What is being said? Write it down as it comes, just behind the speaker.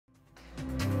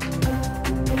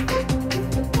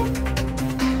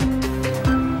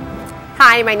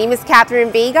Hi, my name is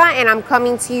Katherine Vega and I'm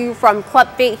coming to you from Club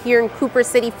Fit here in Cooper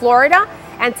City, Florida.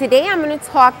 And today I'm going to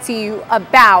talk to you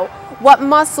about what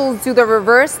muscles do the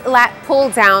reverse lat pull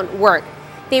down work.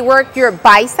 They work your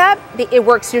bicep, it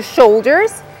works your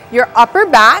shoulders, your upper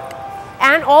back,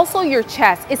 and also your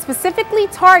chest. It specifically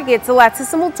targets the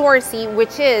latissimus dorsi,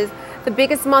 which is the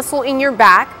biggest muscle in your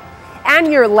back,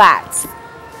 and your lats,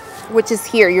 which is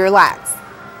here, your lats,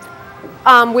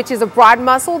 which is a broad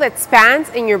muscle that spans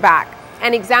in your back.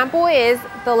 An example is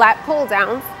the lat pull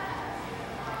downs.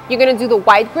 You're gonna do the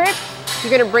wide grip,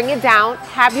 you're gonna bring it down,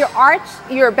 have your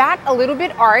back a little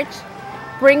bit arched,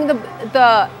 bring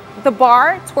the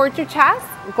bar towards your chest,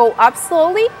 go up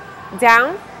slowly,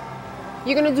 down.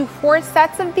 You're gonna do 4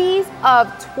 sets of these of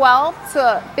 12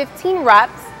 to 15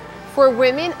 reps. For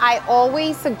women, I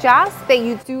always suggest that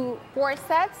you do 4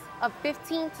 sets of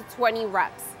 15 to 20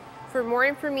 reps. For more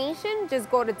information, just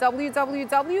go to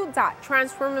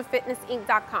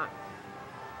www.transformativefitnessinc.com.